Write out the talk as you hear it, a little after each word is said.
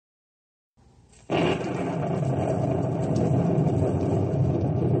Ranger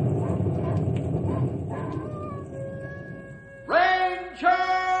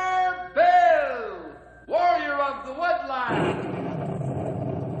Bill, warrior of the woodland.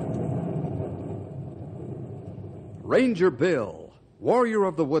 Ranger Bill, warrior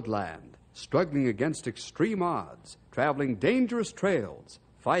of the woodland, struggling against extreme odds, traveling dangerous trails,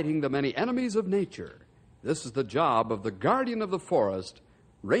 fighting the many enemies of nature. This is the job of the guardian of the forest,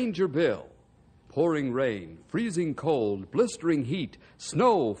 Ranger Bill. Pouring rain, freezing cold, blistering heat,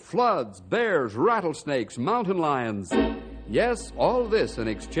 snow, floods, bears, rattlesnakes, mountain lions. Yes, all this in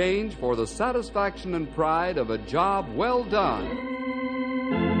exchange for the satisfaction and pride of a job well done.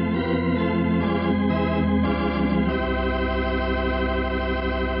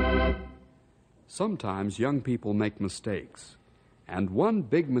 Sometimes young people make mistakes, and one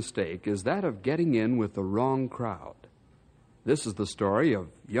big mistake is that of getting in with the wrong crowd. This is the story of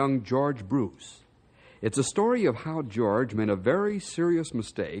young George Bruce. It's a story of how George made a very serious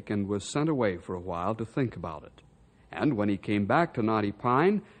mistake and was sent away for a while to think about it. And when he came back to Knotty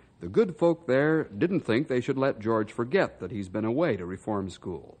Pine, the good folk there didn't think they should let George forget that he's been away to reform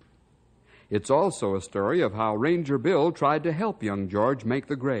school. It's also a story of how Ranger Bill tried to help young George make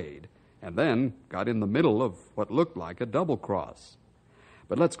the grade, and then got in the middle of what looked like a double cross.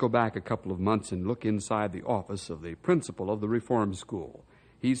 But let's go back a couple of months and look inside the office of the principal of the reform school.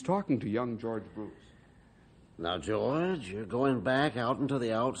 He's talking to young George Bruce. Now, George, you're going back out into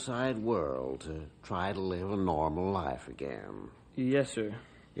the outside world to try to live a normal life again. Yes, sir.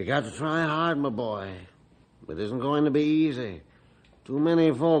 You got to try hard, my boy. It isn't going to be easy. Too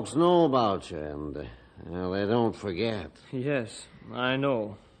many folks know about you, and, well, they don't forget. Yes, I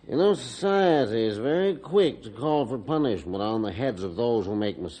know. You know, society is very quick to call for punishment on the heads of those who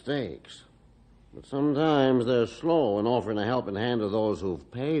make mistakes. But sometimes they're slow in offering a helping hand to those who've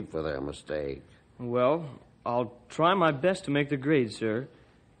paid for their mistake. Well, I'll try my best to make the grade, sir.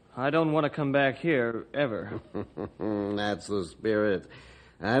 I don't want to come back here, ever. That's the spirit.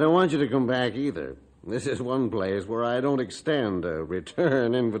 I don't want you to come back either. This is one place where I don't extend a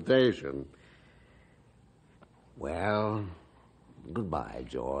return invitation. Well, goodbye,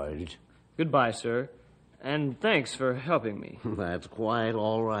 George. Goodbye, sir. And thanks for helping me. That's quite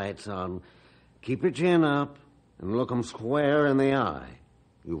all right, son. Keep your chin up and look 'em square in the eye.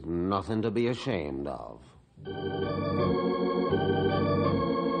 You've nothing to be ashamed of.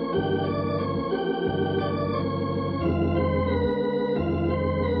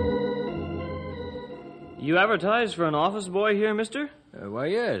 You advertise for an office boy here, mister? Why,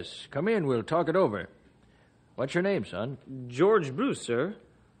 yes. Come in. We'll talk it over. What's your name, son? George Bruce, sir.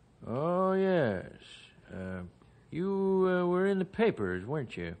 Oh, yes. You were in the papers,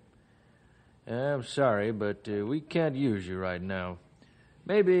 weren't you? I'm sorry, but we can't use you right now.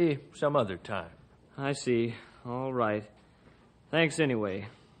 Maybe some other time. I see. All right. Thanks anyway.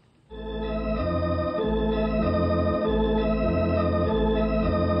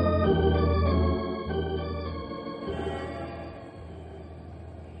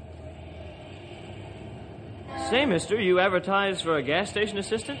 Say, mister, you advertised for a gas station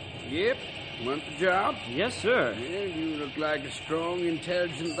assistant? Yep, want the job? Yes, sir. Yeah, you look like a strong,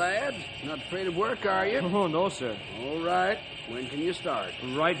 intelligent lad. Not afraid of work, are you? Oh, no, sir. All right. When can you start?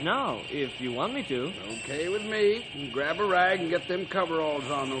 Right now, if you want me to. Okay with me. Grab a rag and get them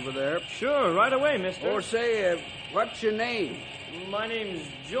coveralls on over there. Sure, right away, mister. Or say, what's your name? My name's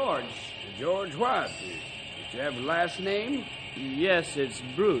George. George what? Did you have a last name? Yes, it's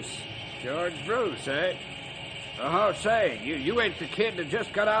Bruce. George Bruce, eh? Oh, say, you ain't the kid that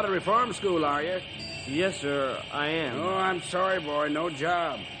just got out of reform school, are you? Yes, sir, I am. Oh, I'm sorry, boy. No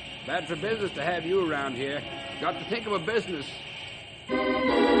job. Bad for business to have you around here. Got to think of a business.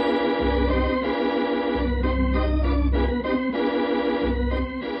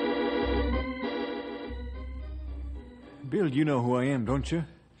 Bill, you know who I am, don't you?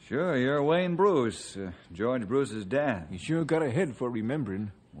 Sure, you're Wayne Bruce, George Bruce's dad. You sure got a head for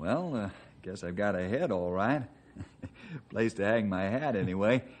remembering. Well, guess I've got a head, all right. Place to hang my hat,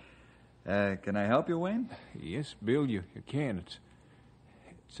 anyway. Can I help you, Wayne? Yes, Bill, you can.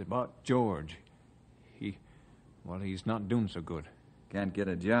 It's about George. He's not doing so good. Can't get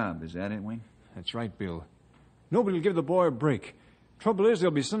a job, is that it, Wayne? That's right, Bill. Nobody will give the boy a break. Trouble is,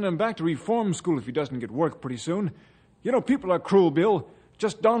 they'll be sending him back to reform school if he doesn't get work pretty soon. You know, people are cruel, Bill.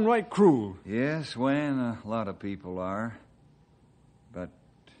 Just downright cruel. Yes, Wayne, a lot of people are. But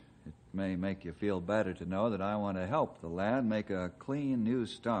it may make you feel better to know that I want to help the lad make a clean new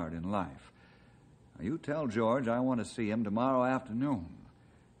start in life. Now, you tell George I want to see him tomorrow afternoon.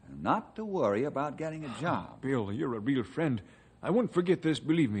 Not to worry about getting a job. Bill, you're a real friend. I won't forget this,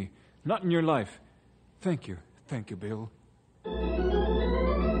 believe me. Not in your life. Thank you. Thank you, Bill.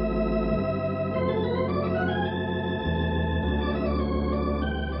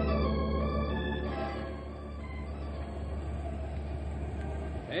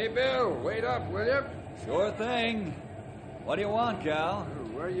 Hey, Bill, wait up, will you? Sure thing. What do you want, Cal?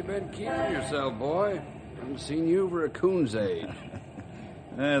 Where you been keeping yourself, boy? Haven't seen you for a coon's age.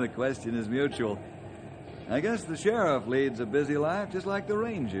 The question is mutual. I guess the sheriff leads a busy life just like the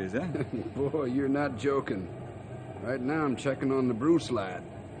rangers, eh? Boy, you're not joking. Right now I'm checking on the Bruce lad.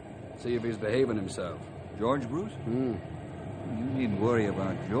 See if he's behaving himself. George Bruce? You needn't worry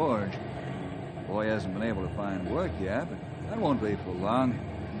about George. Boy hasn't been able to find work yet, but that won't be for long.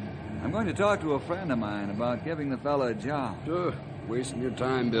 I'm going to talk to a friend of mine about giving the fella a job. Wasting your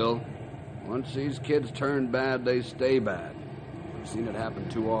time, Bill. Once these kids turn bad, they stay bad. I've seen it happen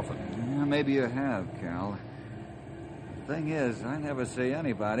too often. Yeah, maybe you have, Cal. The thing is, I never see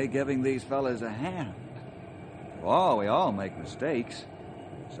anybody giving these fellas a hand. Oh, we all make mistakes.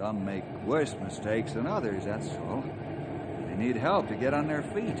 Some make worse mistakes than others, that's all. They need help to get on their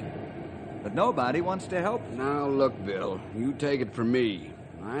feet. But nobody wants to help them. Now, look, Bill, you take it from me.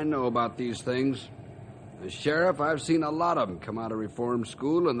 I know about these things. As sheriff, I've seen a lot of them come out of reform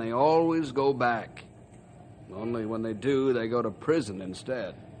school, and they always go back. Only when they do, they go to prison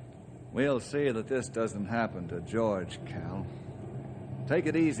instead. We'll see that this doesn't happen to George, Cal. Take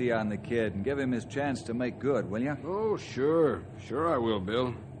it easy on the kid and give him his chance to make good, will you? Oh, sure. Sure I will,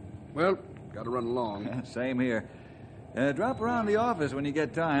 Bill. Well, gotta run along. Same here. Drop around the office when you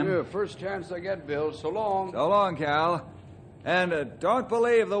get time. Yeah, first chance I get, Bill. So long. So long, Cal. And don't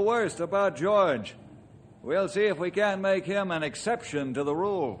believe the worst about George. We'll see if we can make him an exception to the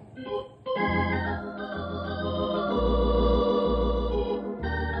rule.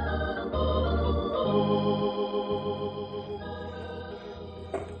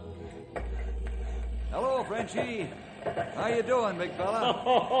 Hello, Frenchie. How you doing, big fella?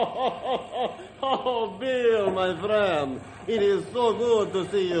 Oh, Bill, my friend. It is so good to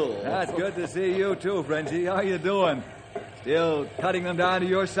see you. That's good to see you, too, Frenchie. How you doing? Still cutting them down to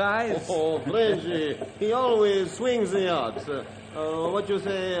your size? Oh, Frenchy, he always swings the odds. What you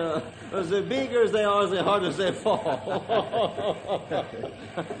say, the bigger they are, the harder they fall.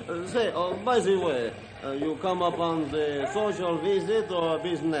 Say, by the way, you come up on the social visit or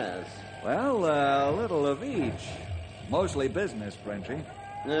business? Well, a little of each. Mostly business, Frenchie.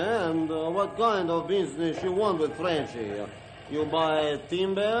 Yeah, and what kind of business you want with Frenchy? You buy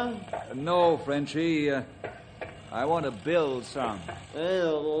timber? No, Frenchie. I want to build some.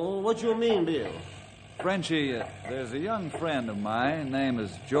 What you mean, Bill? Frenchie, there's a young friend of mine named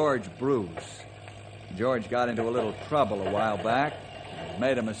is George Bruce. George got into a little trouble a while back.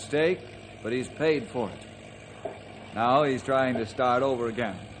 Made a mistake, but he's paid for it. Now he's trying to start over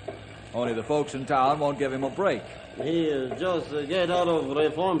again. Only the folks in town won't give him a break. He just get out of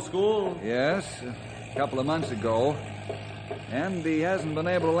reform school? Yes, a couple of months ago. And he hasn't been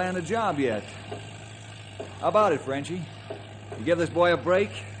able to land a job yet. How about it, Frenchie? You give this boy a break?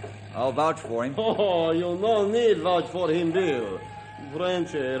 I'll vouch for him. Oh, you no need vouch for him, Bill.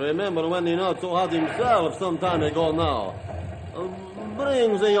 Frenchy, remember when he not so hard himself some time ago now.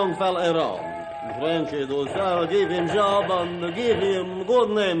 Bring the young fella around. Frenchy, do shall give him job and give him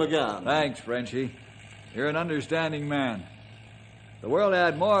good name again. Thanks, Frenchie. You're an understanding man. If the world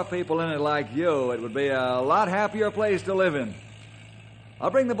had more people in it like you, it would be a lot happier place to live in.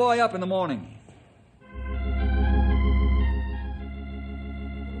 I'll bring the boy up in the morning.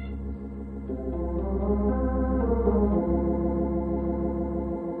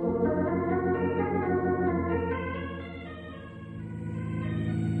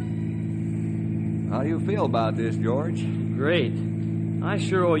 How do you feel about this, George? Great. I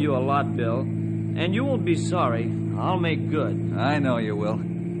sure owe you a lot, Bill. And you won't be sorry. I'll make good. I know you will.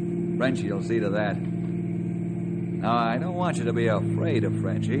 Frenchie will see to that. Now, I don't want you to be afraid of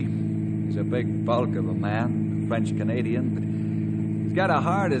Frenchie. He's a big bulk of a man, French-Canadian, but he's got a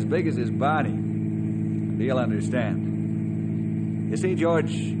heart as big as his body. He'll understand. You see,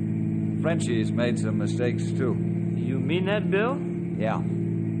 George, Frenchie's made some mistakes, too. You mean that, Bill? Yeah.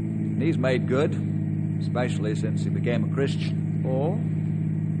 And he's made good, especially since he became a Christian. Oh?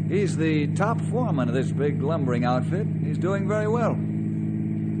 He's the top foreman of this big lumbering outfit. He's doing very well.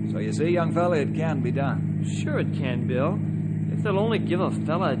 So you see, young fella, it can be done. Sure it can, Bill. If they'll only give a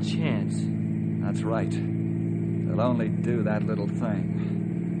fella a chance. That's right. They'll only do that little thing.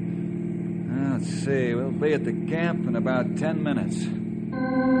 Now, let's see. We'll be at the camp in about 10 minutes.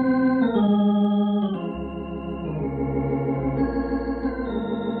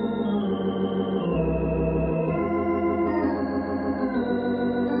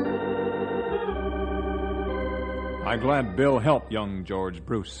 I'm glad Bill helped young George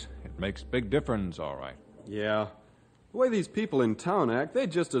Bruce. It makes big difference, all right. Yeah. The way these people in town act,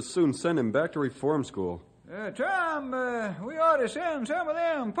 they'd just as soon send him back to reform school. Tom, we ought to send some of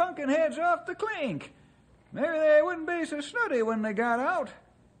them pumpkin heads off the clink. Maybe they wouldn't be so snooty when they got out.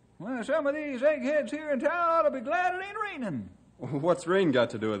 Well, some of these eggheads here in town ought to be glad it ain't raining. What's rain got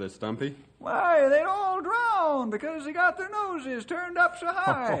to do with it, Stumpy? Why, they'd all drown because they got their noses turned up so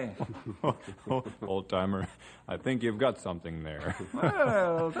high. Old-timer, I think you've got something there.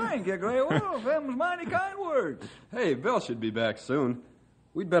 Well, thank you, Grey Wolf. Them's mighty kind words. Hey, Bill should be back soon.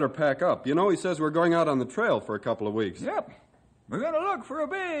 We'd better pack up. You know, he says we're going out on the trail for a couple of weeks. Yep. We're going to look for a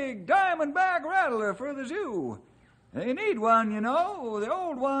big diamondback rattler for the zoo. They need one, you know. The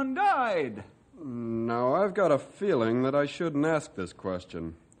old one died. Now, I've got a feeling that I shouldn't ask this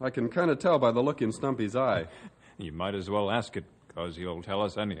question. I can kind of tell by the look in Stumpy's eye. You might as well ask it, because he'll tell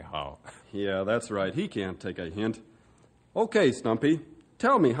us anyhow. Yeah, that's right. He can't take a hint. Okay, Stumpy,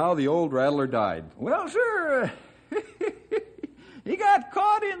 tell me how the old rattler died. Well, sir, he got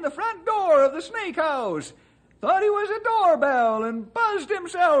caught in the front door of the snake house. Thought he was a doorbell and buzzed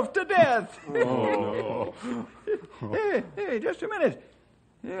himself to death. Oh, no. Hey, just a minute.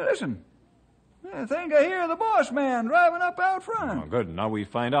 Hey, listen. I think I hear the boss man driving up out front. Oh, good. Now we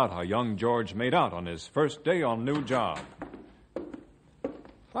find out how young George made out on his first day on new job.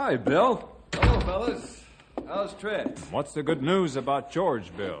 Hi, Bill. Hello, fellas. How's Trent? What's the good news about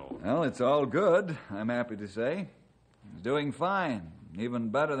George, Bill? Well, it's all good, I'm happy to say. He's doing fine, even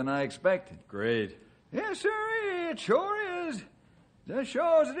better than I expected. Great. Yes, sir, it sure is. Just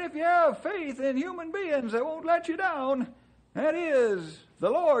shows that if you have faith in human beings, they won't let you down. That is, the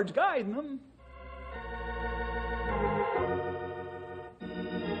Lord's guiding them.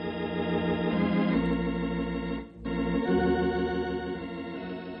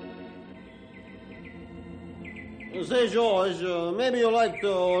 Say, George, maybe you'd like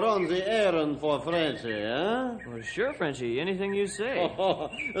to run the errand for Frenchy, eh? Well, sure, Frenchie. Anything you say.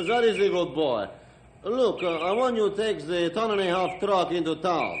 That is a good boy. Look, I want you to take the 1.5-ton truck into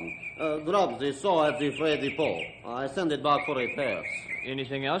town. Drop the saw at the freight depot. I send it back for repairs.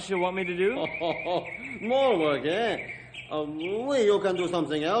 Anything else you want me to do? More work, eh? You can do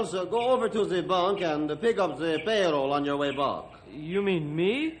something else. Go over to the bank and pick up the payroll on your way back. You mean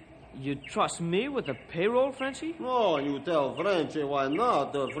me? You trust me with the payroll, Frenchie? Oh, you tell Frenchy why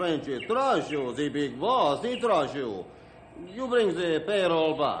not. Frenchy trusts you. The big boss, he trusts you. You bring the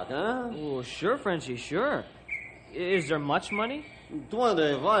payroll back, huh? Oh, sure, Frenchie, sure. Is there much money?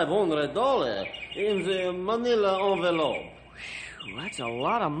 $2,500 in the manila envelope. Whew, that's a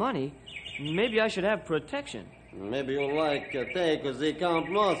lot of money. Maybe I should have protection. Maybe you'd like to take the Count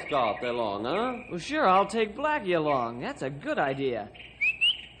Muscat along, huh? Well, sure, I'll take Blackie along. That's a good idea.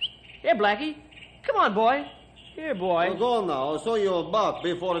 Here, Blackie. Come on, boy. Here, boy. Go now, so you're back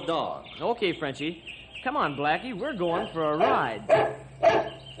before dark. Okay, Frenchie. Come on, Blackie. We're going for a ride.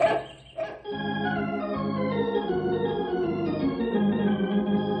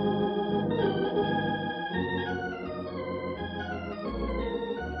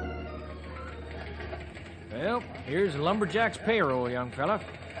 Well, here's the lumberjack's payroll, young fella.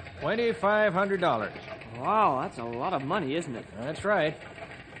 $2,500. Wow, that's a lot of money, isn't it? That's right.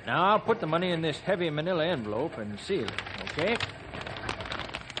 Now, I'll put the money in this heavy manila envelope and seal it, okay?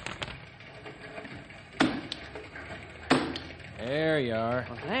 There you are.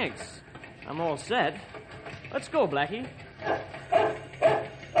 Well, thanks. I'm all set. Let's go, Blackie.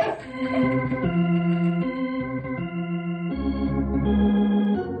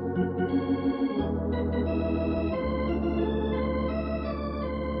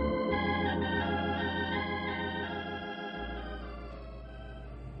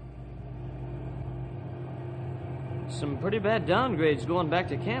 Some pretty bad downgrades going back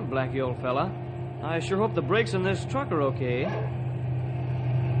to camp, Blackie, old fella. I sure hope the brakes on this truck are okay.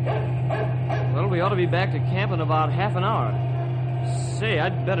 Well, we ought to be back to camp in about half an hour. Say,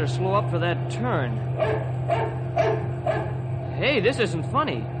 I'd better slow up for that turn. Hey, this isn't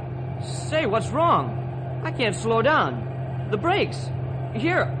funny. Say, what's wrong? I can't slow down. The brakes.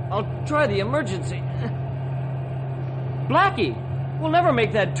 Here, I'll try the emergency. Blackie, we'll never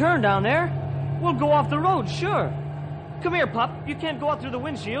make that turn down there. We'll go off the road, sure. Come here, pup. You can't go out through the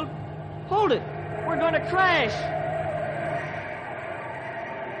windshield. Hold it. We're going to crash.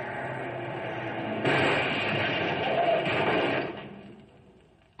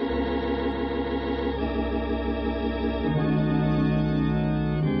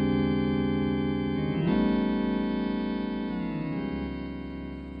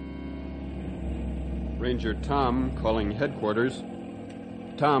 Ranger Tom calling headquarters.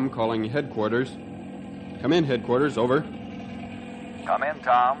 Tom calling headquarters. Come in, headquarters. Over. Come in,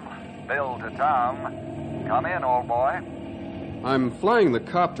 Tom. Bill to Tom. Come in, old boy. I'm flying the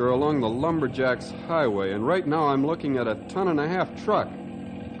copter along the Lumberjacks Highway, and right now I'm looking at a 1.5-ton truck.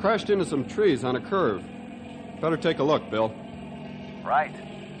 Crashed into some trees on a curve. Better take a look, Bill. Right.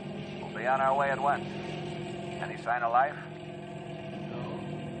 We'll be on our way at once. Any sign of life?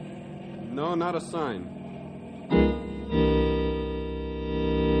 No, not a sign.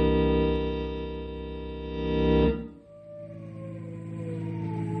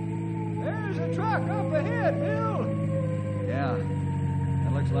 There's a truck up ahead, Bill. Yeah,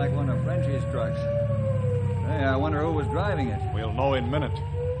 that looks like one of Frenchie's trucks. Hey, I wonder who was driving it. We'll know in a minute.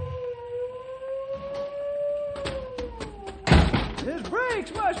 His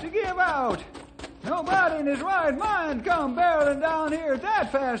brakes must have give out. Nobody in his right mind come barreling down here at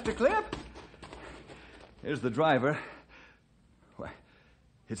that fast a clip. Here's the driver. Why,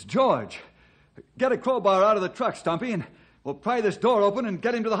 it's George. Get a crowbar out of the truck, Stumpy, and we'll pry this door open and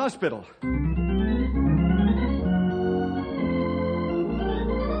get him to the hospital.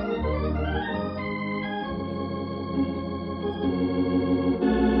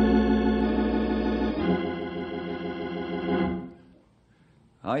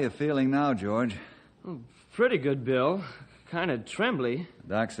 How you feeling now, George? Oh, pretty good, Bill. Kind of trembly.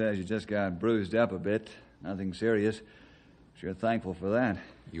 Doc says you just got bruised up a bit. Nothing serious. Sure thankful for that.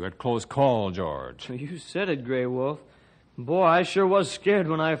 You had close call, George. You said it, Grey Wolf. Boy, I sure was scared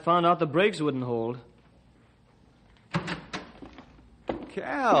when I found out the brakes wouldn't hold.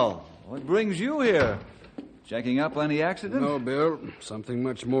 Cal, what brings you here? Checking up on the accident? No, Bill. Something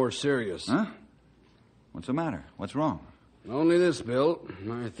much more serious. Huh? What's the matter? What's wrong? Only this, Bill.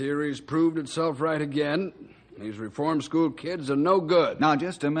 My theory's proved itself right again. These reform school kids are no good. Now,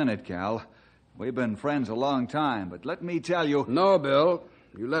 just a minute, Cal. We've been friends a long time, but let me tell you... No, Bill.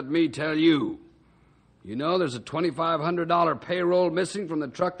 You let me tell you. You know there's a $2,500 payroll missing from the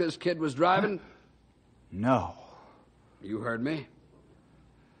truck this kid was driving? No. You heard me.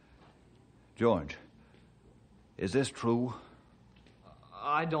 George, is this true?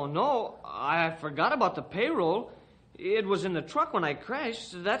 I don't know. I forgot about the payroll. It was in the truck when I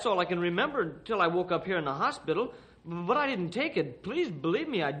crashed. That's all I can remember until I woke up here in the hospital. But I didn't take it. Please believe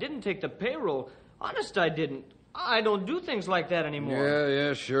me, I didn't take the payroll. Honest, I didn't. I don't do things like that anymore.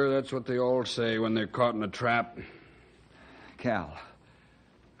 Yeah, sure. That's what they all say when they're caught in a trap. Cal,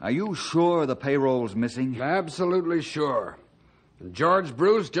 are you sure the payroll's missing? Absolutely sure. And George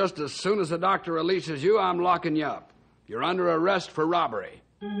Bruce, just as soon as the doctor releases you, I'm locking you up. You're under arrest for robbery.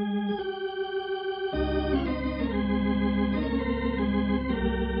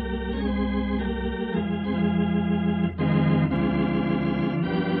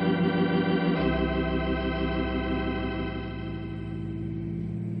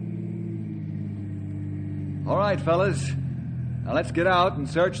 All right, fellas. Now let's get out and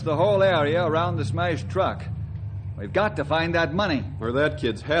search the whole area around the smashed truck. We've got to find that money. Or that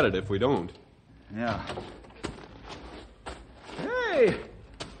kid's headed if we don't. Yeah. Hey,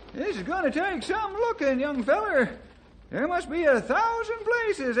 this is going to take some looking, young feller. There must be 1,000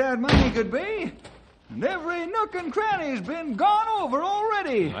 places that money could be. And every nook and cranny's been gone over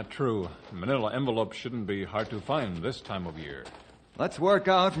already. Not true. Manila envelopes shouldn't be hard to find this time of year. Let's work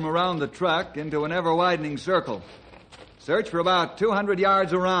out from around the truck into an ever-widening circle. Search for about 200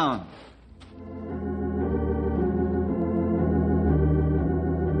 yards around.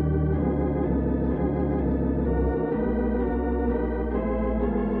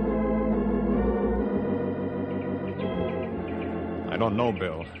 I don't know,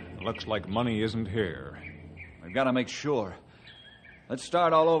 Bill. It looks like money isn't here. We've got to make sure. Let's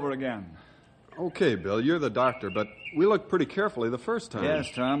start all over again. Okay, Bill, you're the doctor, but we looked pretty carefully the first time.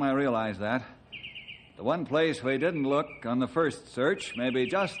 Yes, Tom, I realize that. The one place we didn't look on the first search may be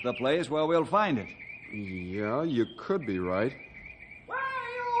just the place where we'll find it. Yeah, you could be right. Why,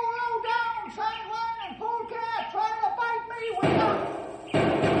 you low-down sideline and polecat trying to bite me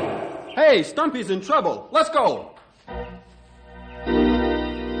with Hey, Stumpy's in trouble. Let's go.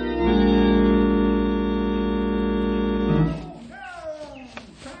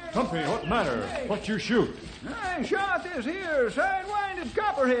 Stumpy, what matter? What you shoot? I shot this here side-winded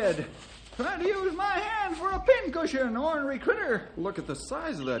copperhead. Trying to use my hand for a pincushion, ornery critter. Look at the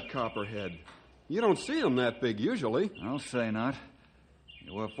size of that copperhead. You don't see them that big usually. I'll say not.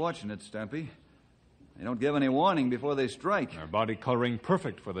 You were fortunate, Stumpy. They don't give any warning before they strike. Their body coloring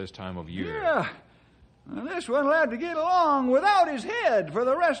perfect for this time of year. Yeah. Well, this one will have to get along without his head for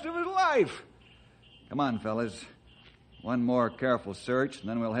the rest of his life. Come on, fellas. One more careful search, and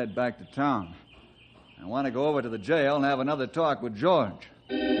then we'll head back to town. I want to go over to the jail and have another talk with George.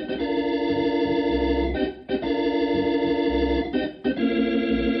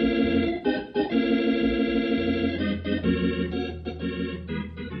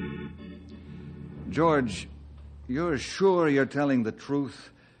 George, you're sure you're telling the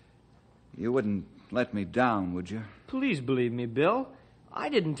truth? You wouldn't let me down, would you? Please believe me, Bill. I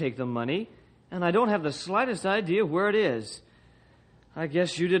didn't take the money, and I don't have the slightest idea where it is. I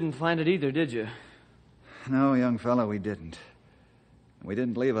guess you didn't find it either, did you? No, young fellow, we didn't. We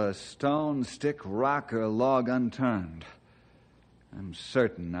didn't leave a stone, stick, rock, or log unturned. I'm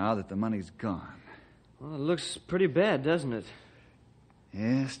certain now that the money's gone. Well, it looks pretty bad, doesn't it?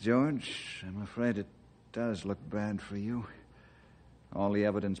 Yes, George, I'm afraid it does look bad for you. All the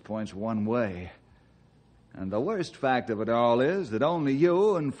evidence points one way. And the worst fact of it all is that only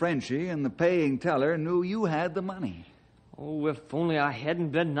you and Frenchie and the paying teller knew you had the money. Oh, if only I hadn't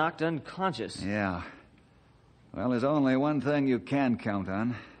been knocked unconscious. Yeah. Well, there's only one thing you can count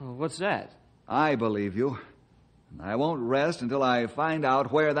on. Oh, what's that? I believe you. And I won't rest until I find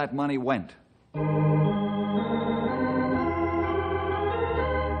out where that money went.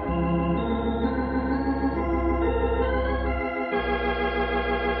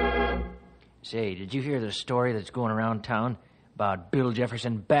 Say, did you hear the story that's going around town about Bill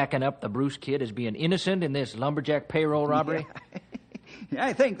Jefferson backing up the Bruce kid as being innocent in this lumberjack payroll robbery? Yeah.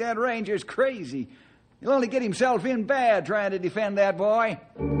 I think that ranger's crazy. He'll only get himself in bad trying to defend that boy.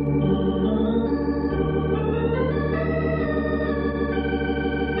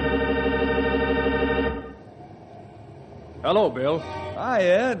 Hello, Bill. Hi,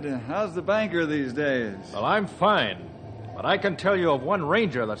 Ed. How's the banker these days? Well, I'm fine. But I can tell you of one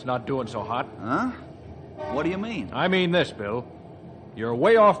ranger that's not doing so hot. Huh? What do you mean? I mean this, Bill. You're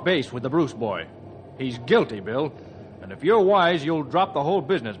way off base with the Bruce boy. He's guilty, Bill. And if you're wise, you'll drop the whole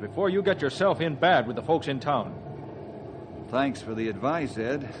business before you get yourself in bad with the folks in town. Thanks for the advice,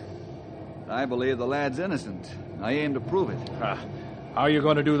 Ed. I believe the lad's innocent. I aim to prove it. How are you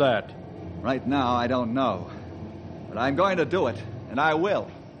going to do that? Right now, I don't know. But I'm going to do it, and I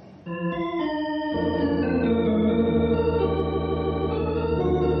will.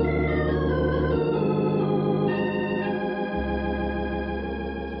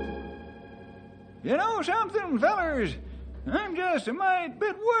 You know something, fellers? I'm just a mite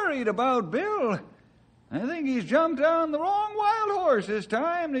bit worried about Bill. I think he's jumped on the wrong wild horse this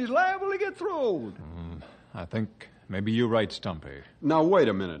time, and he's liable to get throwed. I think maybe you're right, Stumpy. Now, wait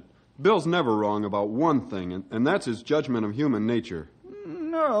a minute. Bill's never wrong about one thing, and that's his judgment of human nature.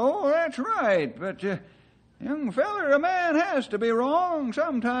 No, that's right, but, young feller, a man has to be wrong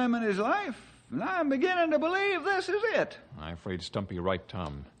sometime in his life, and I'm beginning to believe this is it. I'm afraid Stumpy right,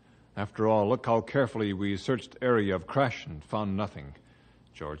 Tom. After all, look how carefully we searched the area of crash and found nothing.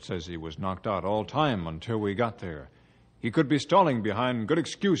 George says he was knocked out all time until we got there. He could be stalling behind good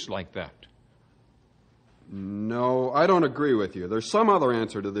excuse like that. No, I don't agree with you. There's some other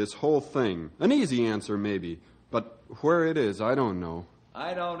answer to this whole thing. An easy answer, maybe. But where it is, I don't know.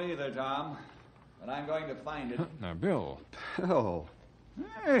 I don't either, Tom. But I'm going to find it. Now, Bill. Bill.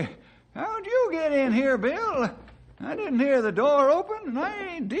 Hey, how'd you get in here, Bill? I didn't hear the door open, and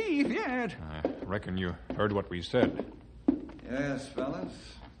I ain't deep yet. I reckon you heard what we said. Yes, fellas.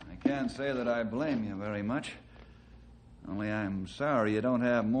 I can't say that I blame you very much. Only I'm sorry you don't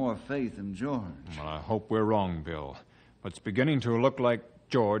have more faith in George. Well, I hope we're wrong, Bill. But it's beginning to look like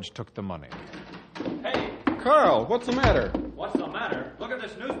George took the money. Hey, Carl, what's the matter? what's the matter? Look at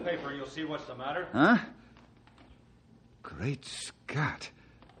this newspaper and you'll see what's the matter. Huh? Great Scott.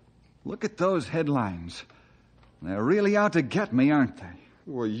 Look at those headlines. They're really out to get me, aren't they?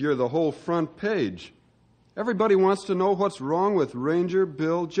 Well, you're the whole front page. Everybody wants to know what's wrong with Ranger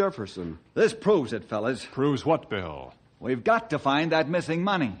Bill Jefferson. This proves it, fellas. Proves what, Bill? We've got to find that missing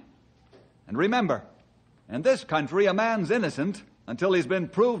money. And remember, in this country, a man's innocent until he's been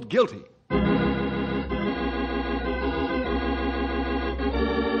proved guilty.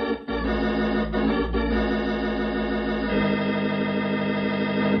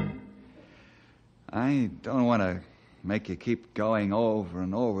 I don't want to make you keep going over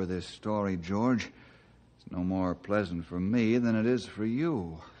and over this story, George. It's no more pleasant for me than it is for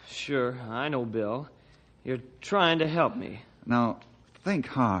you. Sure, I know, Bill. You're trying to help me. Now, think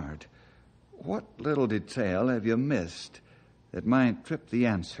hard. What little detail have you missed that might trip the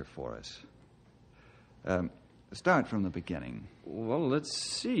answer for us? Start from the beginning. Well, let's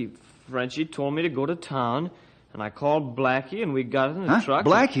see. Frenchie told me to go to town, and I called Blackie, and we got in the truck.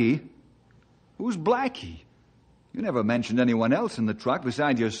 Blackie? Who's Blackie? You never mentioned anyone else in the truck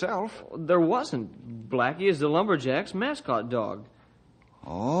besides yourself. There wasn't. Blackie is the lumberjack's mascot dog.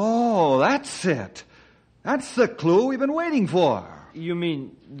 Oh, that's it. That's the clue we've been waiting for. You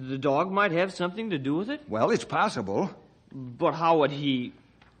mean the dog might have something to do with it? Well, it's possible. But how would he...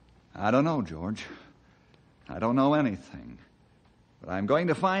 I don't know, George. I don't know anything. But I'm going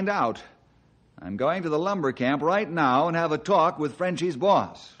to find out. I'm going to the lumber camp right now and have a talk with Frenchie's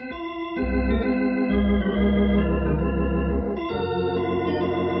boss.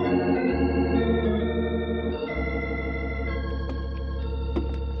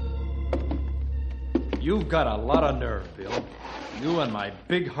 You've got a lot of nerve, Bill. You and my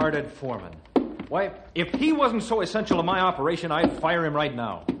big-hearted foreman. Why, if he wasn't so essential to my operation, I'd fire him right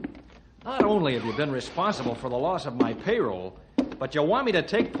now. Not only have you been responsible for the loss of my payroll, but you want me to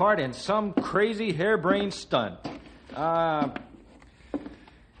take part in some crazy harebrained stunt. Well,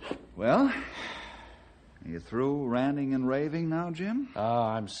 are you through ranting and raving now, Jim?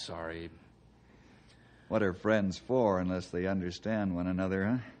 I'm sorry. What are friends for unless they understand one another,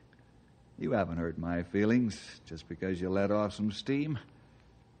 huh? You haven't hurt my feelings just because you let off some steam.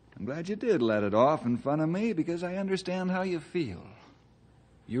 I'm glad you did let it off in front of me because I understand how you feel.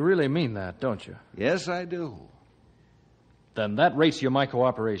 You really mean that, don't you? Yes, I do. Then that rates you my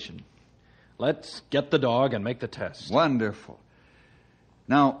cooperation. Let's get the dog and make the test. Wonderful.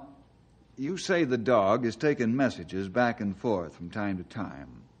 Now, you say the dog is taking messages back and forth from time to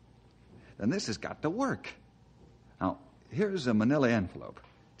time. Then this has got to work. Now, here's a manila envelope,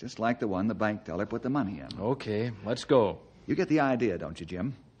 just like the one the bank teller put the money in. Okay, let's go. You get the idea, don't you,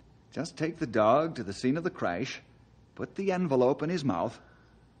 Jim? Just take the dog to the scene of the crash, put the envelope in his mouth,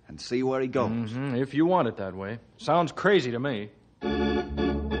 and see where he goes. Mm-hmm, if you want it that way. Sounds crazy to me.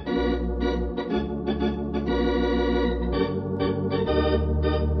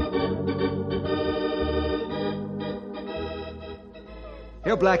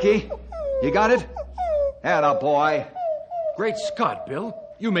 Here, Blackie. You got it? Atta boy. Great Scott, Bill.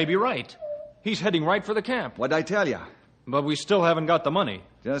 You may be right. He's heading right for the camp. What'd I tell you? But we still haven't got the money.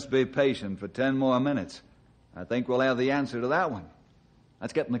 Just be patient for 10 more minutes. I think we'll have the answer to that one.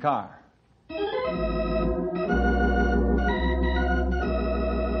 Let's get in the car.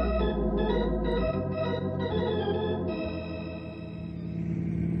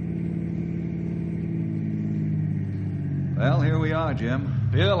 Well, here we are, Jim.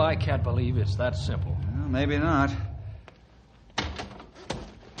 Bill, I can't believe it's that simple. Well, maybe not.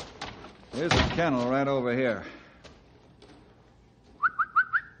 Here's a kennel right over here.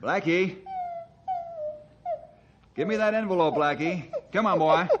 Blackie. Give me that envelope, Blackie. Come on,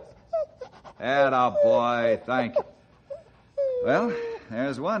 boy. Atta boy, thank you. Well,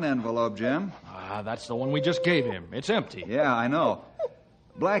 there's one envelope, Jim. That's the one we just gave him. It's empty. Yeah, I know.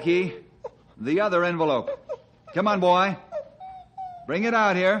 Blackie, the other envelope. Come on, boy. Bring it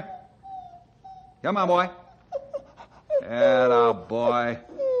out here. Come on, boy. Atta boy.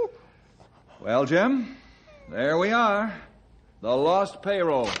 Well, Jim, there we are. The lost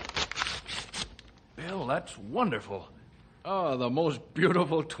payroll. Bill, that's wonderful. Oh, the most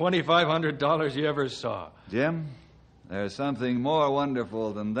beautiful $2,500 you ever saw. Jim, there's something more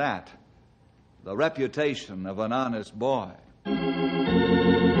wonderful than that. The reputation of an honest boy.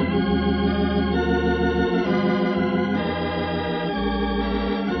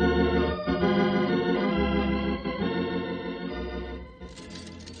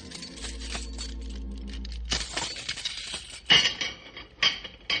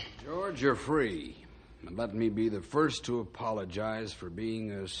 George, you're free. And let me be the first to apologize for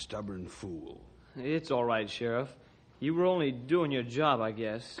being a stubborn fool. It's all right, Sheriff. You were only doing your job, I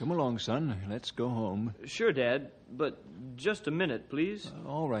guess. Come along, son. Let's go home. Sure, Dad, but just a minute, please.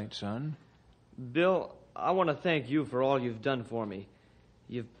 All right, son. Bill, I want to thank you for all you've done for me.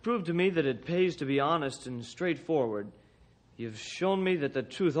 You've proved to me that it pays to be honest and straightforward. You've shown me that the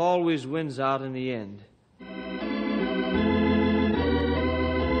truth always wins out in the end.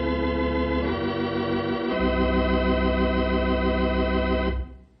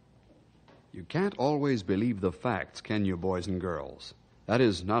 You can't always believe the facts, can you, boys and girls? That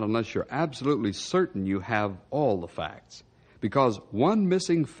is, not unless you're absolutely certain you have all the facts. Because one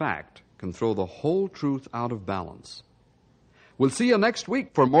missing fact can throw the whole truth out of balance. We'll see you next week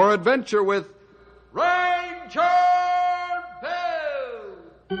for more adventure with Ranger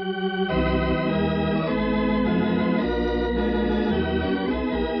Bill!